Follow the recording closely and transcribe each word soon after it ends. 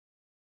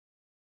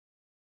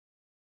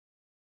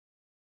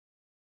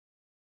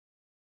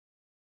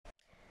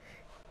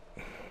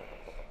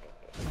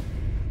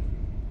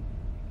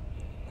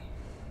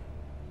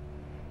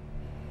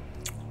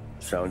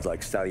Sounds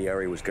like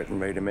Salieri was getting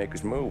ready to make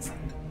his move.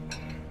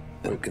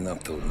 Working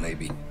up to it,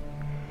 maybe.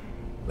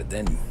 But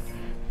then,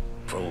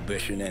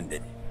 Prohibition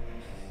ended.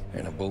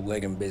 And the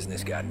bootlegging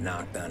business got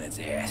knocked on its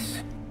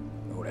ass.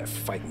 Oh, that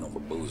fighting over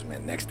booze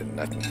meant next to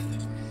nothing.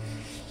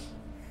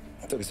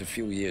 It took us a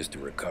few years to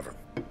recover.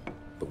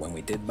 But when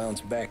we did bounce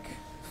back,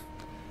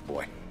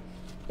 boy,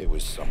 it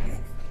was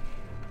something.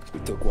 We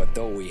took what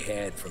dough we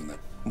had from the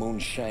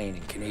moonshine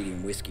and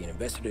Canadian whiskey and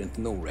invested it into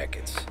new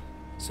rackets.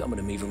 Some of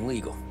them even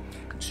legal.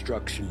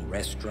 Construction,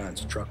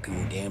 restaurants,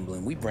 trucking,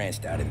 gambling. We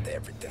branched out into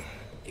everything,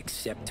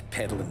 except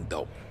peddling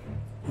dope.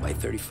 By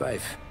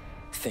 35,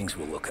 things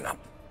were looking up.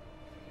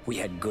 We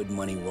had good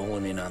money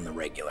rolling in on the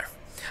regular.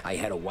 I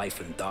had a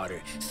wife and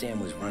daughter. Sam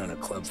was running a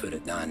club for the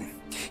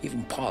Don.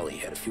 Even Paulie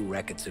had a few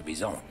rackets of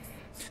his own.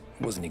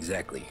 Wasn't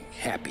exactly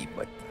happy,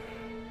 but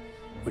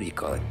what do you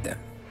call it then?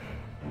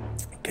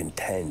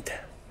 Content.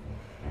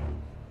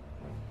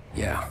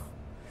 Yeah,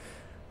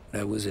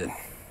 that was it.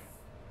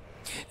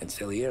 And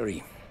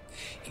Salieri,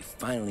 he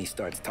finally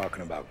starts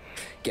talking about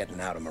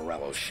getting out of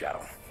Morello's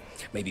shadow.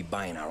 Maybe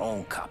buying our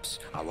own cops,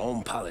 our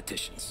own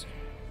politicians.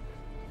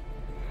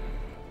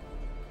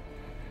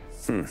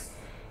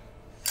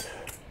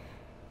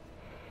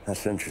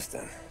 That's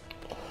interesting.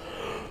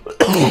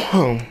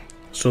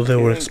 So they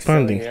were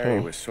expanding.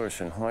 Salieri was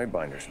sourcing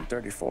highbinders in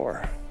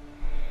 34.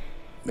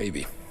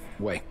 Maybe.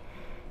 Wait.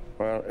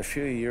 Well, a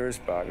few years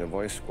back, the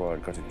Vice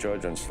Squad got a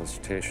judge on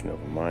solicitation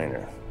of a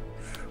minor.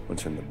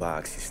 Once in the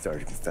box, he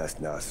started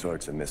confessing all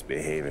sorts of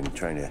misbehaving,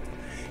 trying to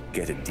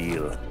get a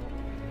deal.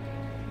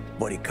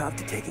 But he copped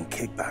to taking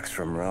kickbacks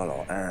from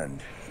Morello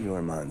and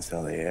your man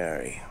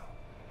Salieri.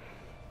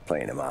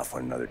 Playing him off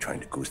one another,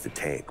 trying to goose the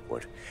take,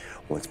 but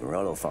once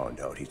Morello found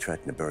out, he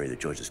threatened to bury the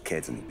judge's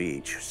kids on the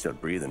beach. Still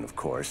breathing, of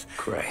course.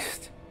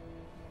 Christ.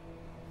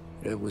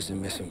 That was the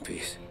missing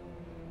piece.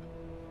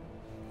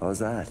 How's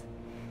that?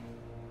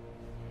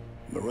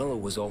 Morello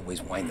was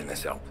always winding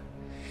us up,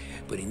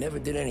 but he never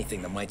did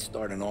anything that might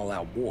start an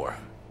all-out war.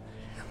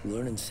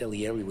 Learning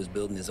Salieri was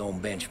building his own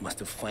bench must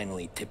have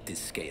finally tipped his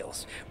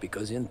scales,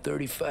 because in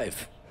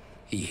 35,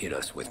 he hit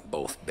us with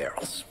both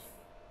barrels.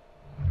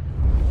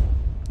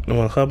 And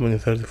what happened in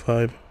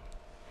 35?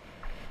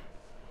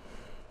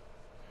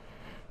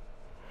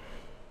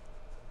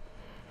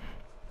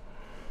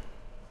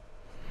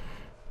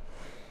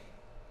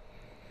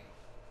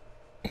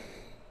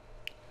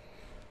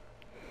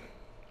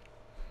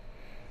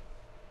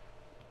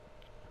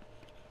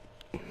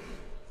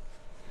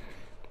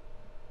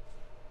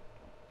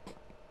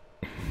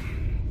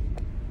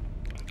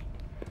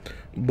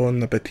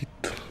 Bon appetit.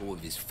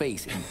 With his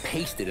face and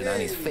pasted it on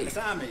his face.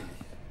 Tommy.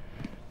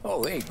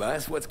 Oh, hey,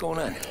 boss, what's going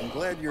on? I'm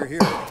glad you're here.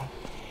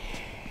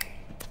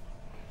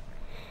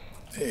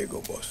 There you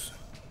go, boss.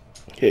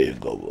 Here you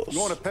go, boss. I'm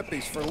going to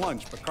Pepe's for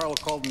lunch, but Carlo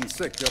called in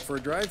sick. You up for a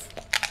drive?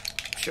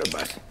 Sure,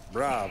 boss.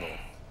 Bravo.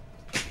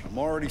 I'm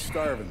already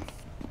starving.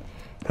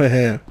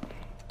 Hehe.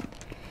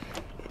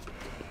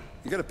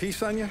 You got a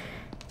piece on you?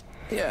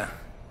 Yeah.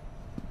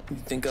 You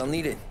think I'll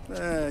need it?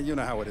 You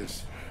know how it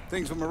is.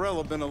 Things with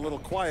Morello have been a little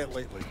quiet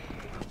lately.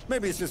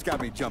 Maybe it's just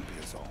got me jumpy,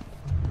 is all.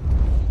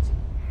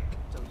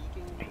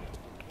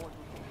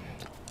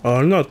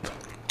 Or not.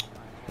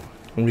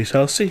 We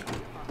shall see.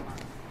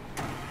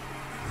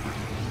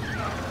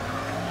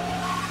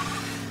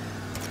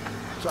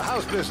 So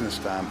how's business,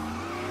 Tom?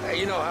 Hey,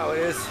 you know how it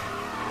is.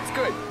 It's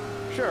good.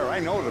 Sure, I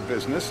know the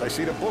business. I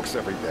see the books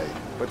every day.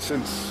 But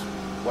since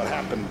what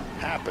happened,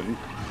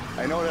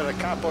 I know that a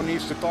capo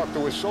needs to talk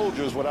to his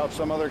soldiers without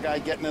some other guy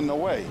getting in the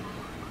way.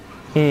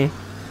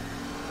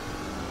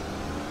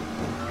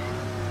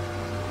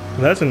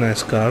 That's a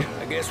nice car.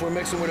 I guess we're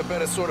mixing with a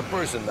better sort of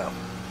person now.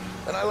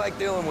 And I like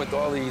dealing with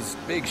all these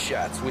big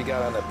shots we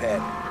got on the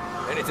pad.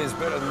 Anything's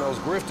better than those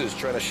grifters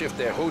trying to shift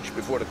their hooch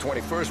before the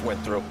 21st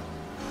went through.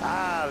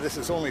 Ah, this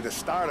is only the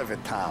start of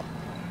it, Tom.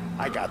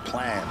 I got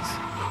plans.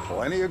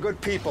 Plenty of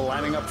good people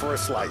lining up for a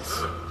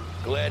slice.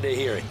 Glad to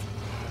hear it.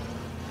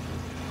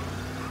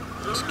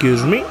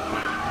 Excuse me?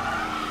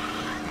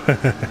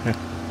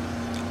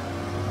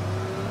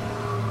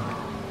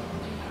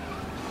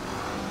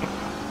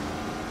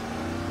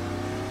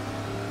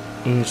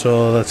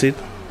 So that's it.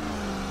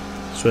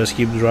 So let's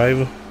keep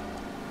driving.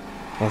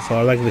 Although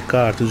I like the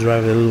car to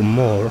drive a little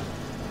more.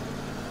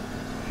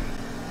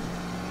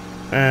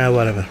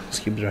 Whatever. Let's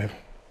keep driving.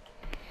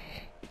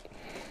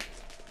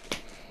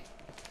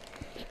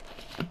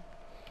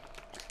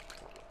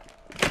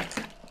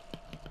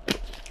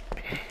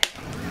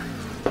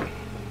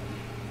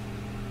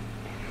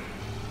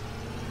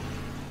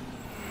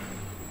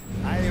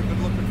 I have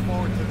been looking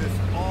forward to this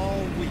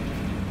all week.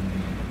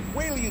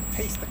 Wait till you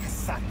taste the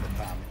casaca,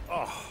 Tom.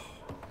 Oh.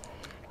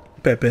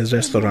 Pepe's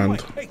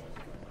restaurant. Hey,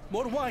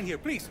 more wine here,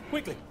 please,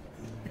 quickly.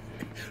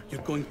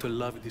 You're going to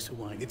love this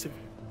wine. It's a...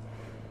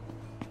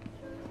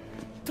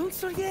 Don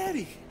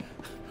Salieri.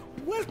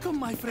 Welcome,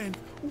 my friend.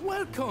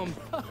 Welcome.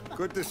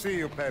 Good to see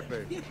you,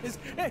 Pepe. Yes.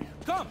 Hey,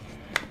 come.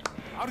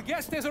 Our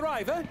guest has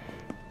arrived, eh?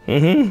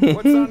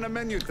 What's on the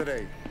menu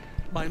today?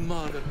 My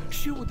mother,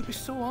 she would be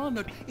so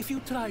honored if you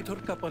tried her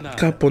caponata.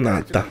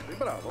 Caponata.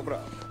 Bravo,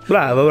 bravo.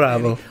 Bravo,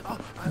 bravo.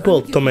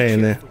 Molto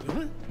bene.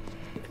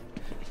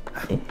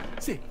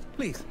 See,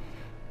 please.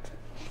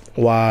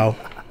 Wow.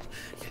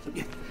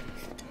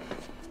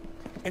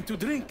 And to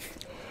drink,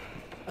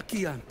 a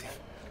Chianti.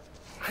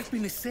 I've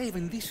been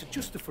saving this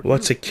just for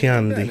What's a you.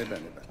 Chianti?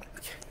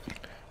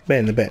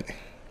 Bene, bene.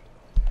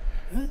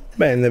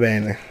 Bene,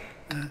 bene.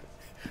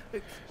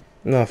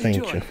 No, thank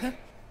Enjoy, you. huh?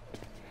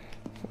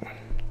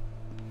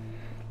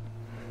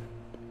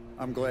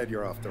 I'm glad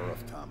you're off the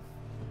roof, Tom.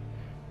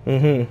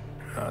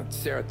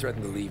 Sarah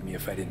threatened to leave me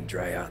if I didn't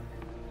dry out.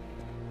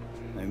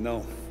 I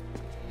know.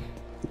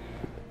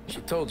 She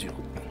told you.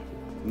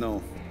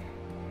 No.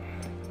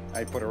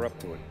 I put her up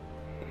to it.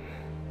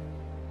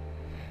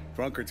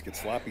 Drunkards get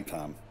sloppy,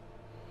 Tom.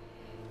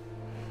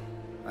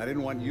 I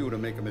didn't want you to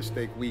make a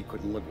mistake we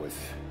couldn't live with.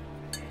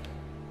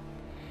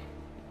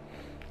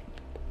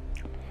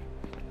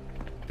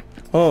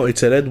 Oh,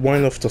 it's a red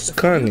wine of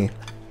Tuscany.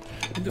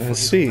 I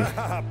see.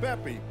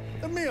 Peppy,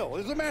 the meal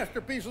is a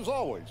masterpiece as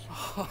always.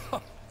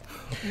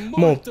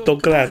 Molto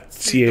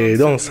grazie,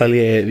 Don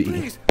Salieri.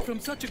 Please, from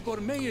such a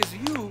gourmet as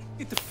you,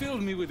 it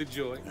filled me with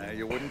joy.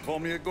 You wouldn't call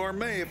me a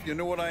gourmet if you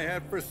knew what I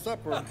had for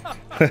supper.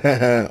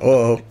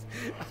 Oh,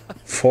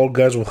 Fall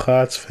Guys with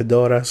hats,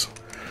 fedoras,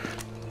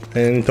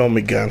 and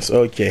Tommy guns.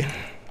 Okay.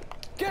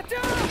 Get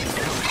down!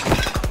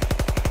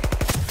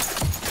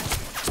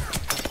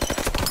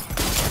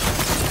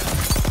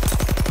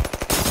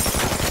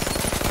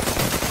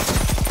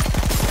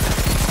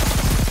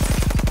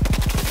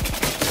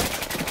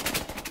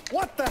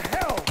 What the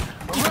hell?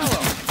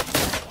 Morello!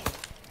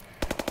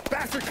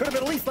 Bastard could have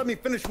at least let me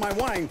finish my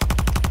wine.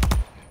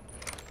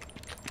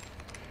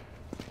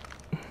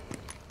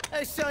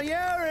 Hey,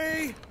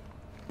 Salieri!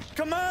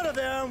 Come out of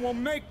there and we'll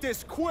make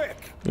this quick.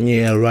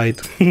 Yeah, right.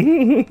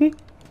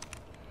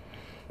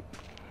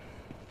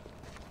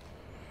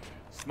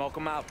 Smoke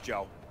them out,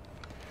 Joe.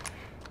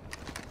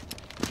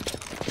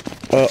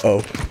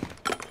 Uh-oh.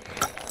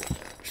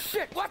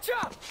 Shit, watch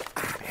out!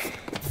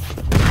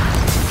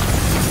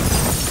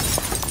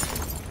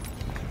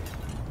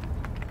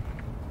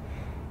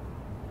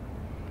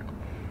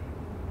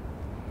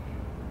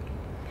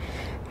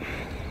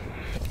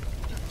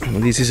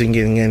 This isn't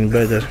getting any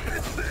better.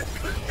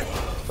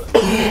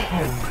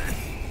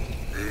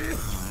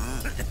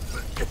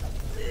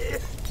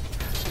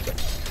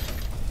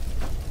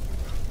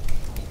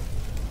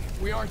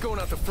 We aren't going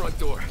out the front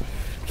door.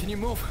 Can you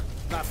move?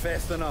 Not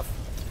fast enough.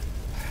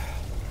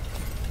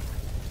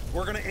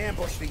 We're gonna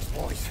ambush these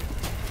boys.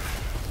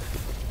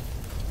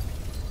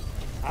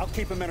 I'll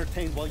keep them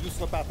entertained while you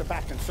slip out the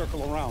back and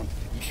circle around.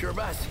 You sure,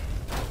 boss?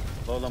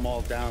 Blow them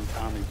all down,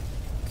 Tommy.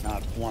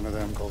 Not one of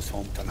them goes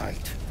home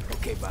tonight.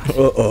 Okay, boss.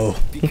 Uh-oh.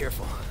 Be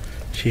careful.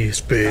 She's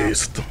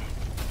pissed.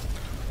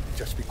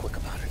 Just be quick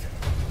about it.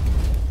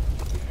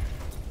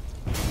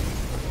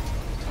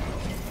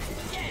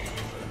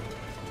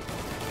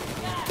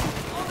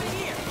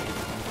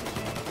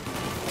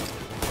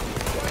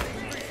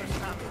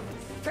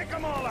 Take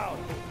them all out!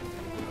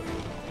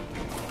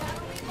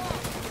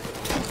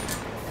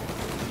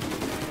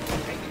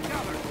 Taking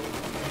cover!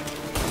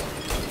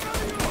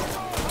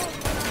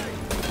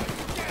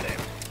 Get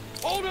him!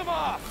 Hold him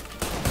off!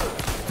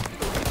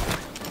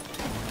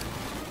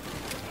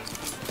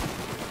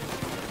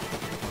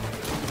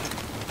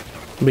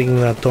 Bring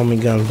that Tommy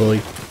gun, boy.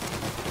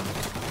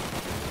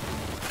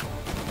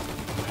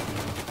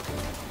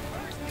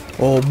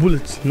 Oh,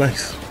 bullets.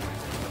 Nice.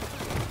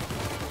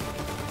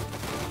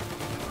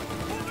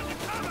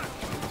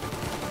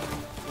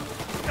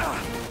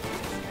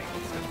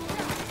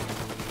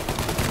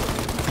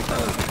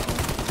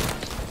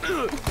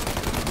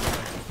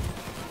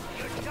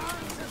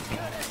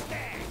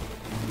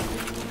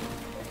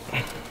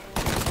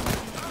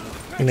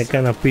 And they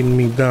kinda pinned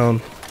me down.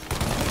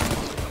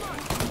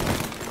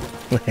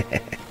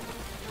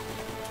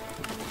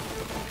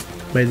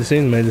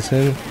 Medicine,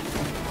 medicine.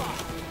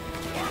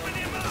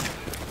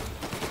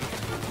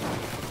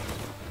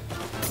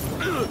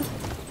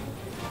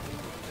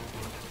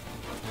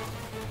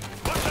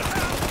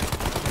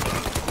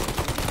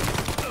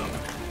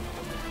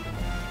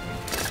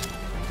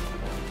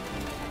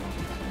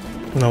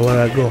 Now where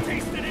I go?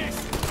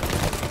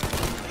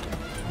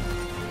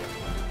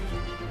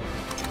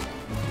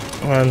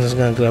 I'm just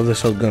gonna grab the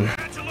shotgun.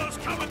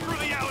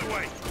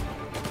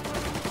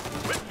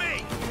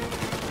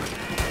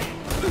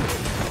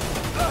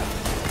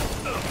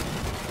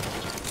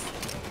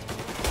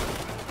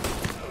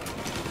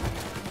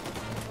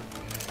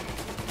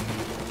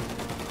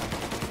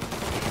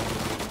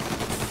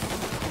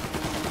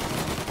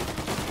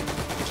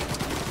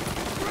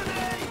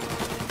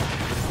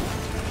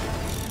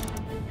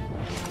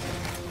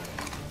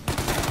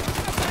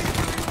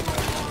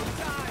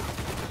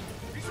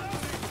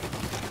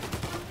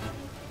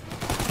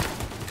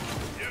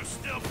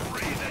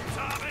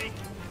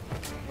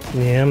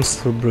 Yeah, I'm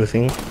still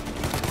breathing.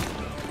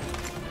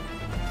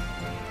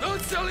 No,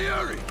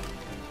 Salieri!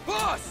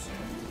 Boss!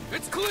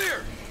 It's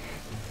clear!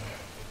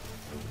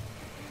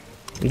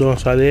 Don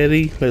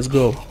Salieri, let's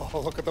go. Oh,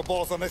 look at the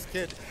balls on this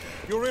kid.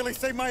 You really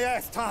saved my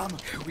ass, Tom.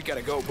 We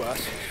gotta go,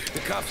 boss. The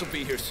cops will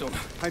be here soon.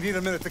 I need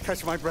a minute to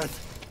catch my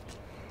breath.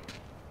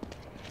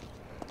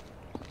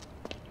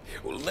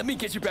 Well, let me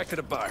get you back to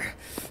the bar.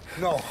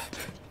 No,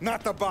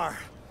 not the bar.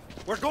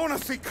 We're going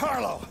to see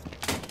Carlo.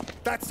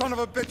 That son of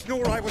a bitch knew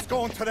where I was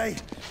going today,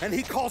 and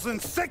he calls in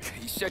sick.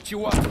 He set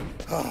you up.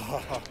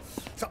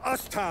 To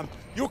us, Tom,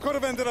 you could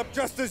have ended up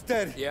just as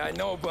dead. Yeah, I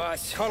know,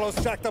 boss. Carlo's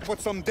jacked up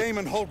with some dame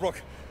in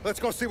Holbrook. Let's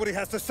go see what he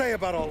has to say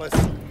about all this.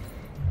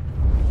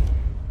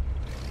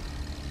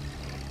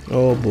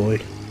 Oh boy.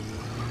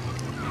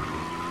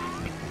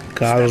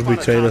 Carlos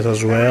betrayed us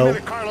as well. Every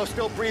minute Carlo's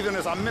still breathing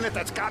is a minute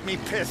that's got me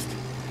pissed.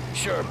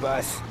 Sure,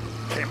 boss.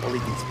 Can't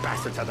believe these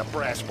bastards had the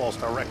brass balls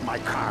to wreck my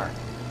car.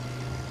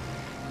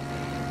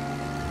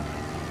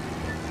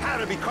 Had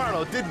to be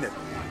Carlo, didn't it?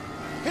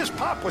 His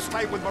pop was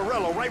tight with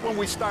Morello right when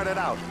we started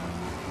out.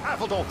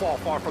 Apple don't fall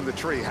far from the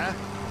tree, huh?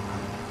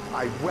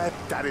 I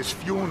wept at his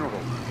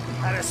funeral.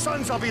 At his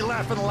son's, I'll be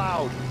laughing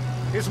loud.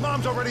 His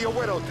mom's already a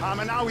widow, Tom,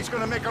 and now he's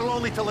gonna make her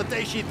lonely till the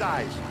day she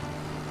dies.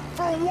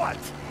 For what?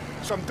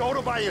 Some dough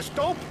to buy his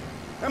dope?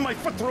 And my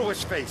foot through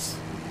his face.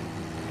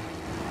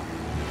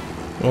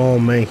 Oh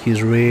man,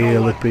 he's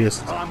really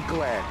pissed. I'm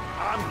glad.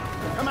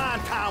 Come on,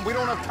 Tom, we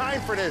don't have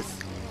time for this.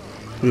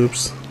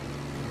 Oops.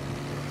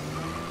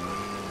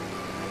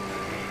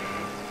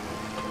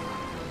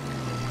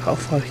 How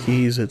far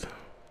he is it?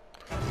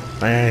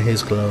 And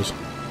he's close.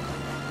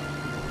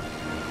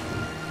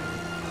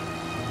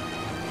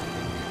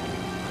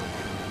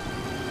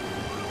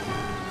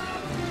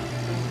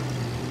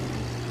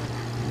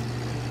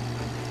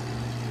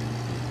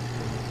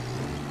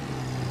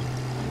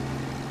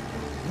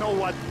 Know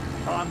what?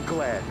 I'm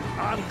glad.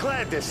 I'm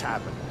glad this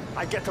happened.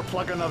 I get to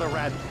plug another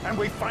rat, and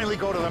we finally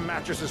go to the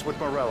mattresses with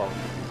Morello.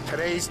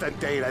 Today's the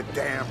day the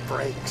dam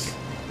breaks.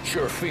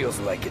 Sure feels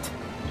like it.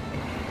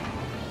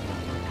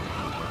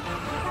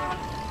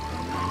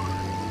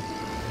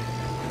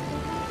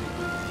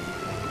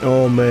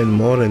 Oh man,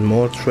 more and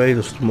more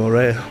traitors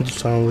to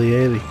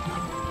Salieri.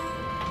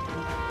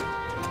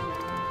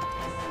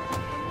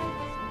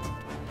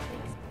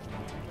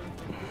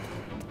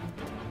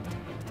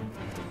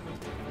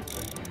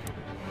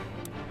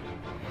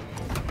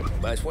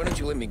 Boss, why don't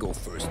you let me go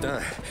first, huh?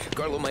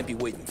 Carlo might be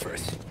waiting for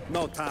us.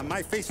 No, Tom,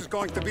 my face is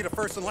going to be the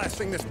first and last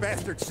thing this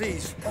bastard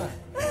sees.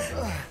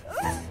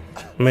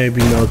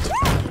 Maybe not.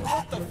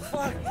 What the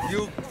fuck?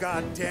 You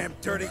goddamn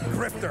dirty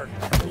grifter.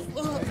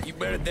 You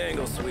better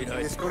dangle,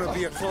 sweetheart. It's gonna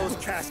be a closed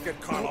casket,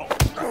 Carlo.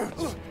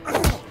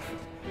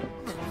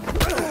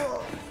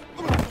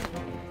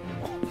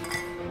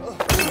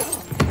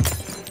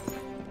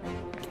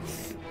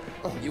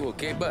 You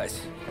okay,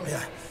 boss?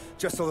 Yeah,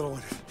 just a little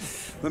one.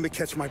 Let me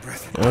catch my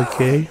breath.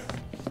 Okay.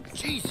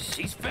 Jesus,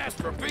 he's fast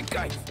for a big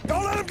guy.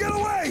 Don't let him get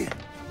away!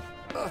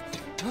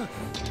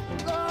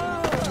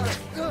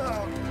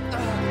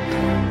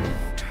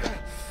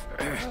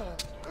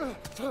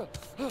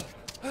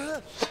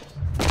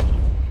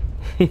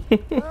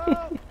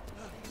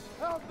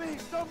 Help me,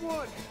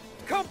 someone!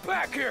 Come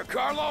back here,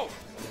 Carlo!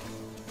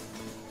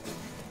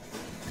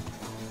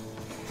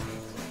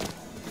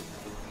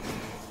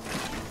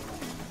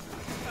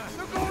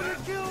 They're going to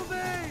kill me!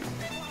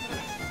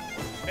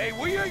 Hey,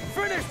 we ain't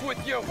finished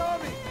with you!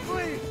 Tommy,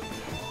 please!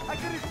 I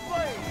can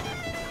explain!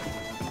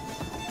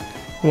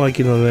 Why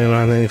can't they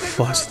run any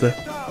faster?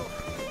 Tom,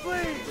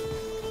 please!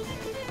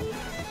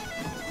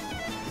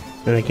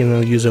 And I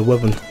cannot use a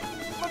weapon.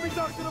 Let me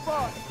talk to the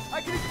boss!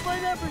 I can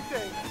explain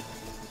everything!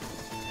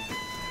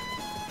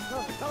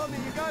 No, Tommy,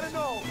 you gotta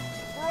know!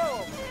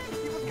 Morello,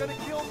 he was gonna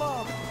kill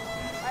Mom!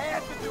 I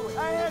had to do it!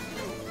 I had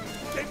to!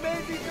 They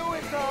made me do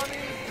it, Tommy!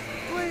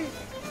 Please!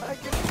 I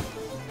can...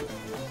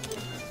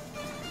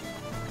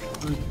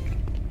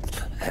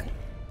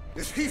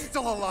 Is he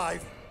still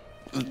alive?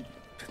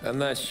 I'm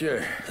not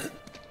sure.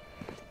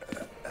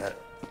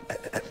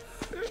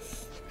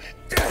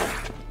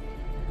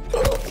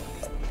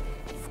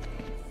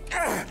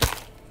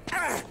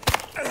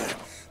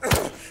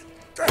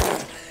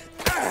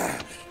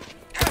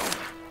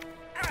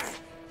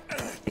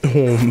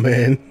 Oh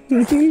man.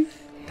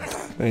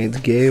 It's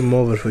game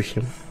over for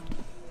him.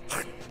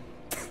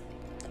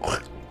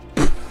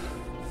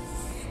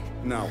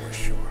 Now we're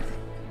sure.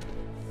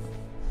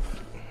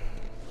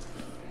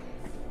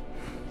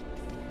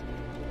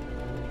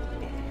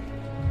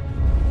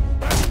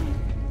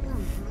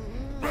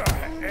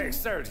 Hey,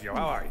 Sergio,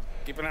 how are you?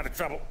 Keeping out of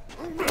trouble?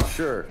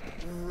 Sure.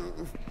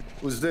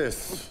 Who's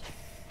this?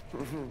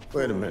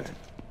 Wait a minute.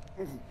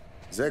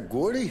 Is that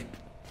Gordy?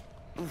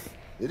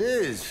 It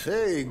is.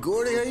 Hey,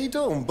 Gordy, how you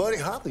doing, buddy?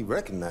 Hardly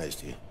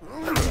recognized you.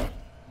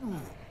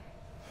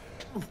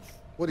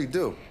 What'd he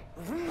do?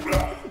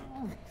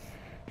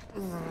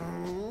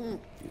 You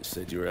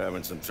said you were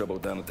having some trouble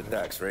down at the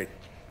docks, right?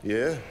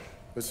 Yeah?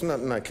 It's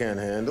nothing I can't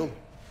handle.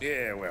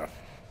 Yeah, well,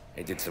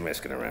 I did some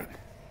asking around.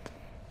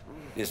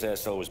 This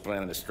asshole was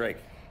planning a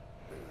strike.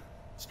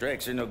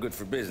 Strikes are no good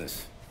for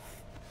business.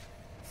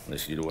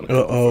 Unless you don't want to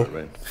go for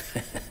it,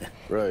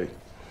 right? Right.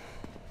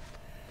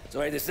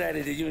 So I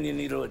decided the union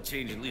needed a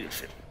change in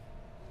leadership.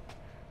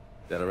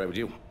 Is that all right with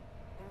you?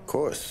 Of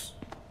course.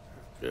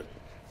 Good.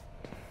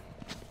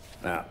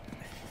 Now,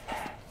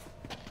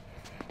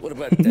 what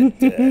about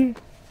that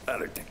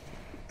other thing?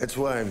 That's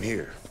why I'm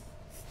here.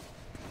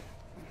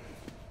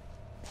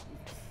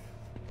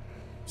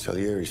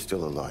 Salieri's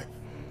still alive.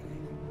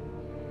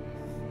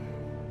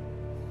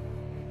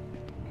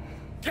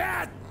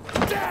 God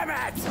damn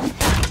it!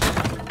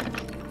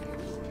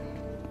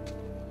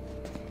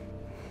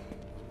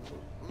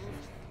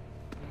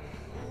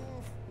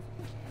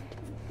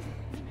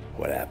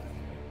 What happened?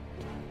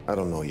 I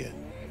don't know yet.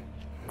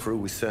 Crew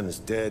we sent is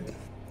dead.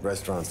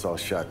 Restaurant's all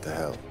shot to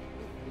hell.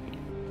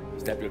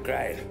 Stop your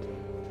crying.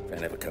 Trying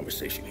to have a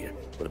conversation here.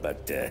 What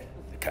about the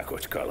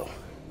cockroach Carlo?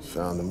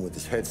 Found him with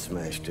his head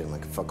smashed in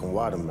like a fucking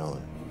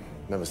watermelon.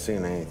 Never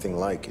seen anything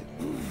like it.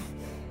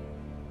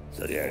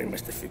 Salieri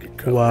must have figured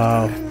Carlo.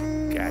 Wow.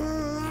 God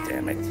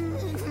damn it.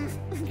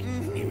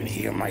 Even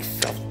hear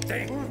myself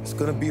think. It's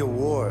gonna be a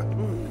war.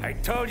 I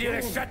told you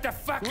to shut the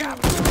fuck up!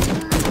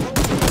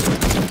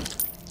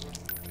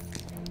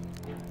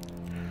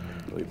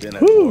 We've been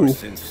at war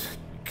since you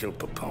killed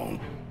Papone.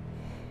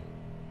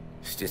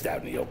 It's just out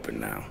in the open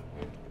now.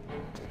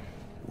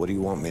 What do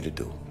you want me to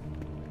do?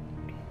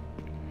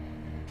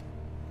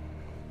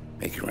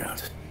 Make your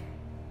rounds.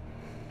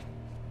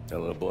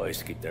 Tell the boys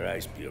to keep their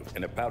eyes peeled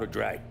and their powder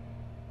dry.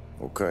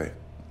 Okay.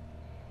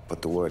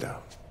 Put the word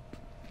out.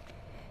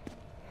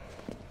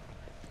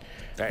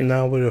 Right.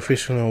 Now we're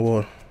officially in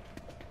war.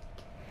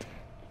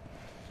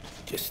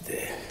 Just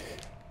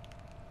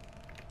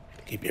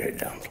keep your head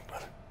down, little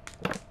brother.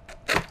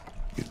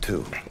 You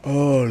too.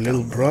 Oh,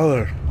 little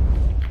brother.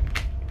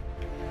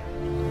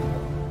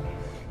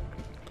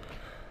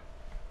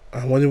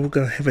 I wonder if we're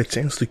gonna have a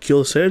chance to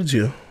kill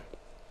Sergio.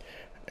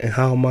 And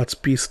how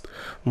much pissed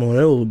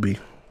Morel will be.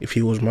 If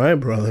he was my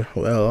brother,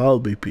 well, I'll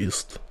be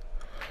pissed.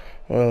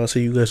 Well, I'll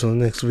see you guys on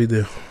the next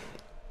video.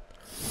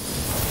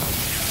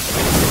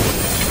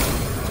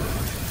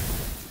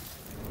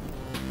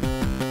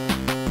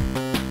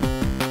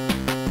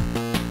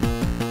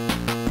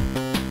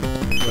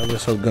 Grab the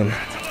shotgun.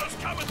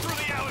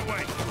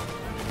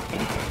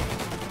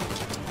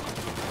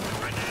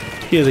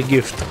 Here's a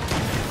gift.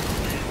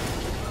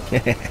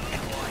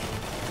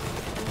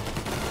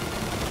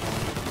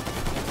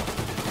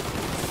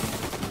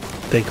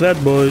 Take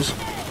that, boys.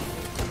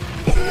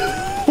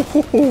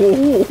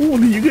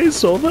 Did you guys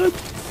saw that?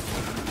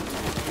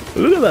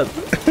 Look at that.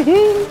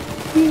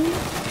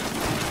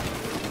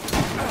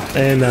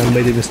 And I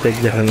made a mistake,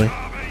 definitely.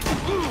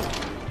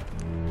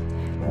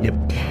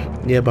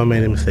 Yep, I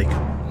made a mistake.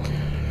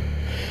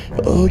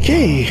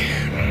 Okay.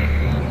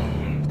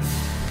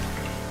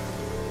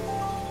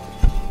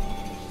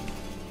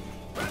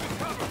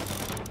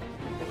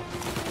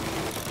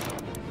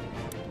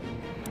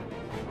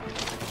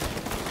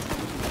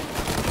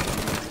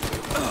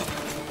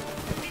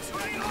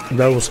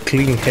 That was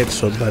clean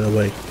headshot, by the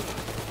way.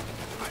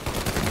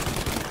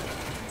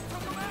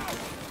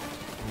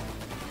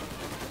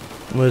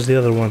 Where's the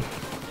other one?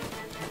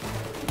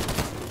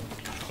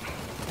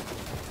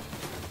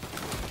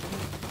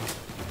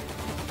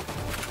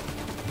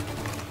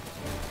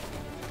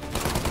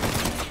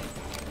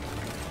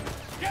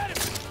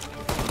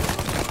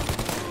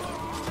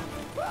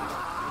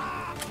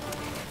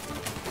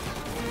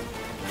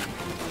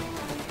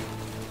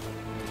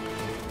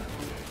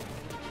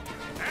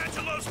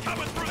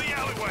 Coming through the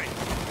alleyway.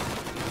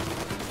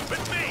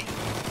 With me.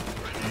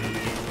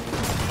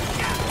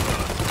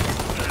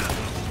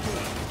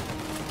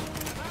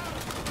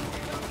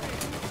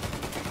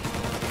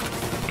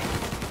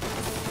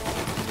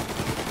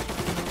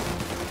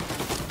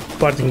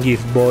 Parting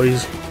gift,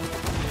 boys.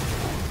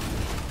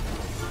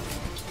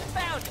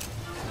 Found it.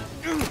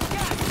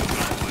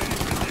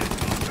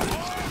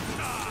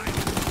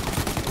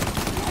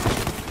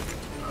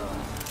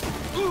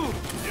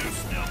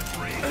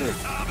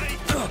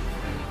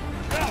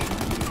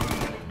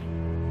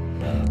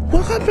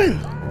 What happened?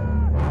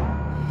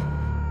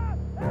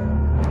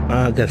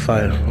 Ah, I got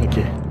fire.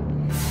 Okay.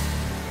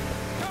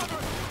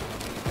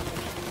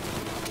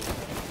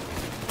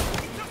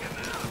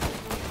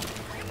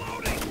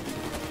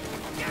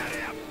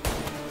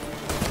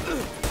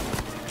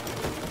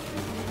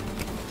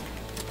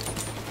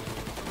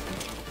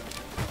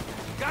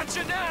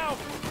 Gotcha now.